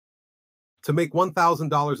To make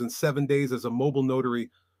 $1,000 in 7 days as a mobile notary,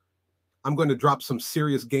 I'm going to drop some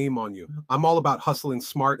serious game on you. I'm all about hustling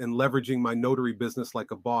smart and leveraging my notary business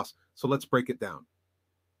like a boss. So let's break it down.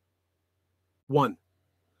 1.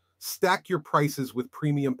 Stack your prices with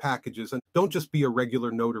premium packages and don't just be a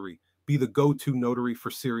regular notary. Be the go-to notary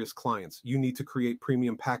for serious clients. You need to create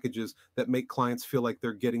premium packages that make clients feel like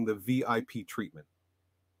they're getting the VIP treatment.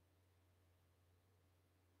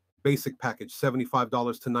 Basic package,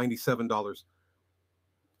 $75 to $97.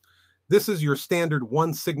 This is your standard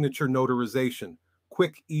one signature notarization.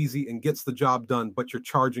 Quick, easy, and gets the job done, but you're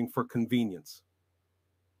charging for convenience.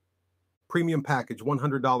 Premium package,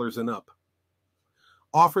 $100 and up.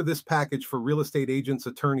 Offer this package for real estate agents,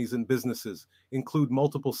 attorneys, and businesses. Include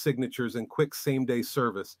multiple signatures and quick same-day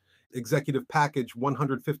service. Executive package,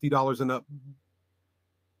 $150 and up.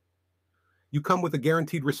 You come with a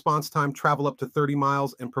guaranteed response time, travel up to 30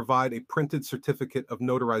 miles, and provide a printed certificate of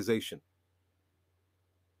notarization.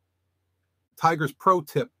 Tiger's pro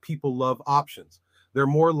tip: people love options. They're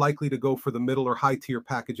more likely to go for the middle or high tier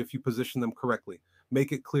package if you position them correctly.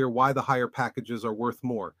 Make it clear why the higher packages are worth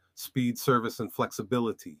more: speed, service, and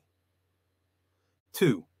flexibility.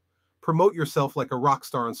 2. Promote yourself like a rock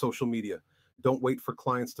star on social media. Don't wait for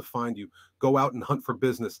clients to find you. Go out and hunt for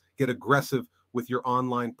business. Get aggressive with your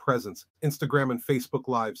online presence. Instagram and Facebook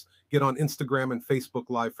Lives. Get on Instagram and Facebook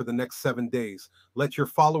Live for the next 7 days. Let your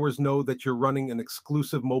followers know that you're running an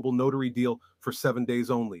exclusive mobile notary deal for 7 days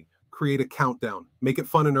only. Create a countdown. Make it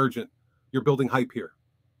fun and urgent. You're building hype here.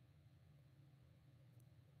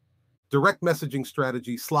 Direct messaging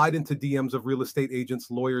strategy: slide into DMs of real estate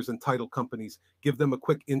agents, lawyers, and title companies. Give them a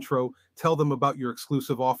quick intro, tell them about your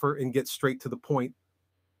exclusive offer, and get straight to the point.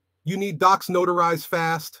 You need docs notarized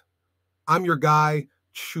fast? I'm your guy,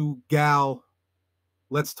 gal.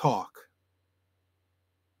 Let's talk.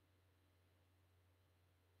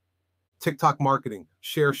 TikTok marketing: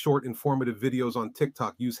 share short, informative videos on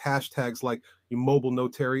TikTok. Use hashtags like mobile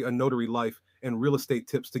notary, a notary life, and real estate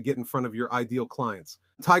tips to get in front of your ideal clients.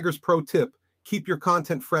 Tiger's pro tip: keep your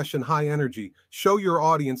content fresh and high energy. Show your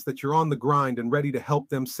audience that you're on the grind and ready to help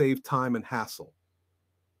them save time and hassle.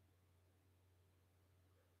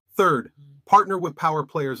 3rd, partner with power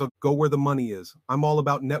players. Go where the money is. I'm all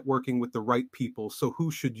about networking with the right people, so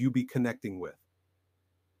who should you be connecting with?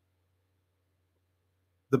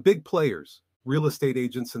 The big players, real estate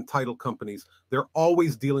agents and title companies, they're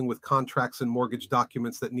always dealing with contracts and mortgage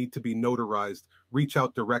documents that need to be notarized. Reach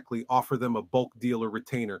out directly, offer them a bulk deal or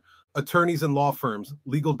retainer. Attorneys and law firms,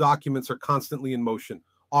 legal documents are constantly in motion.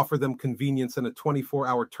 Offer them convenience and a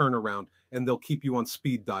 24-hour turnaround, and they'll keep you on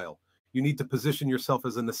speed dial. You need to position yourself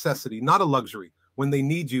as a necessity, not a luxury. When they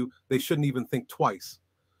need you, they shouldn't even think twice.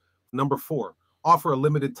 Number 4, offer a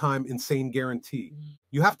limited time insane guarantee.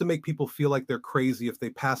 You have to make people feel like they're crazy if they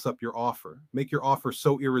pass up your offer. Make your offer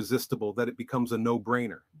so irresistible that it becomes a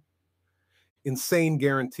no-brainer. Insane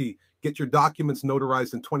guarantee: get your documents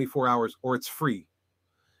notarized in 24 hours or it's free.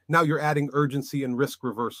 Now you're adding urgency and risk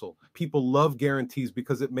reversal. People love guarantees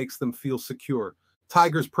because it makes them feel secure.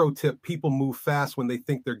 Tiger's pro tip: people move fast when they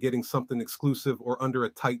think they're getting something exclusive or under a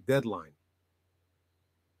tight deadline.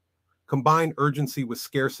 Combine urgency with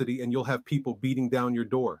scarcity and you'll have people beating down your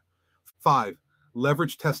door. 5.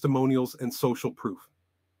 Leverage testimonials and social proof.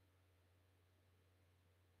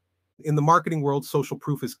 In the marketing world, social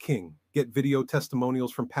proof is king. Get video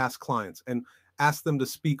testimonials from past clients and ask them to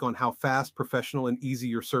speak on how fast, professional, and easy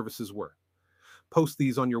your services were. Post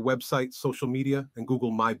these on your website, social media, and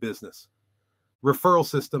Google My Business. Referral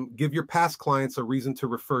system: give your past clients a reason to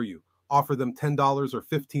refer you. Offer them $10 or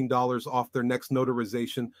 $15 off their next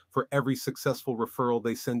notarization for every successful referral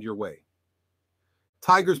they send your way.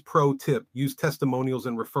 Tiger's pro tip: use testimonials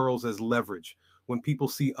and referrals as leverage. When people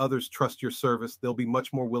see others trust your service, they'll be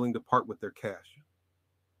much more willing to part with their cash.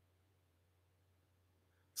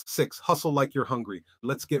 6. Hustle like you're hungry.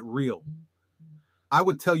 Let's get real. I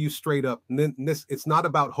would tell you straight up, it's not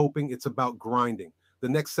about hoping, it's about grinding. The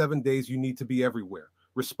next 7 days, you need to be everywhere.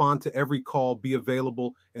 Respond to every call, be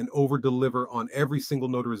available, and over-deliver on every single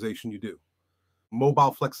notarization you do.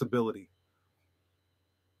 Mobile flexibility: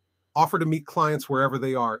 offer to meet clients wherever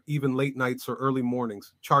they are, even late nights or early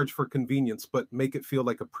mornings. Charge for convenience, but make it feel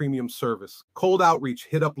like a premium service. Cold outreach: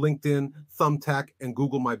 hit up LinkedIn, Thumbtack, and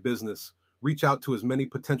Google My Business. Reach out to as many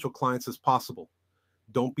potential clients as possible.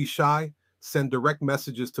 Don't be shy. Send direct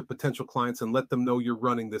messages to potential clients and let them know you're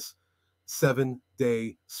running this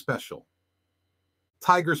 7-day special.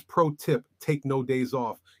 Tiger's pro tip: take no days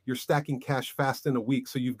off. You're stacking cash fast in a week,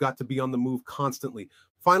 so you've got to be on the move constantly.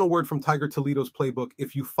 Final word from Tiger Toledo's Playbook: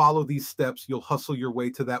 if you follow these steps, you'll hustle your way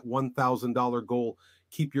to that $1,000 goal.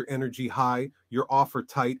 Keep your energy high, your offer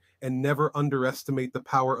tight, and never underestimate the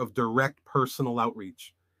power of direct personal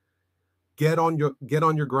outreach. Get on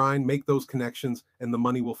your grind, make those connections, and the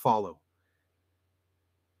money will follow.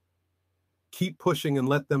 Keep pushing and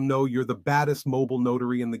let them know you're the baddest mobile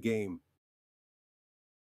notary in the game.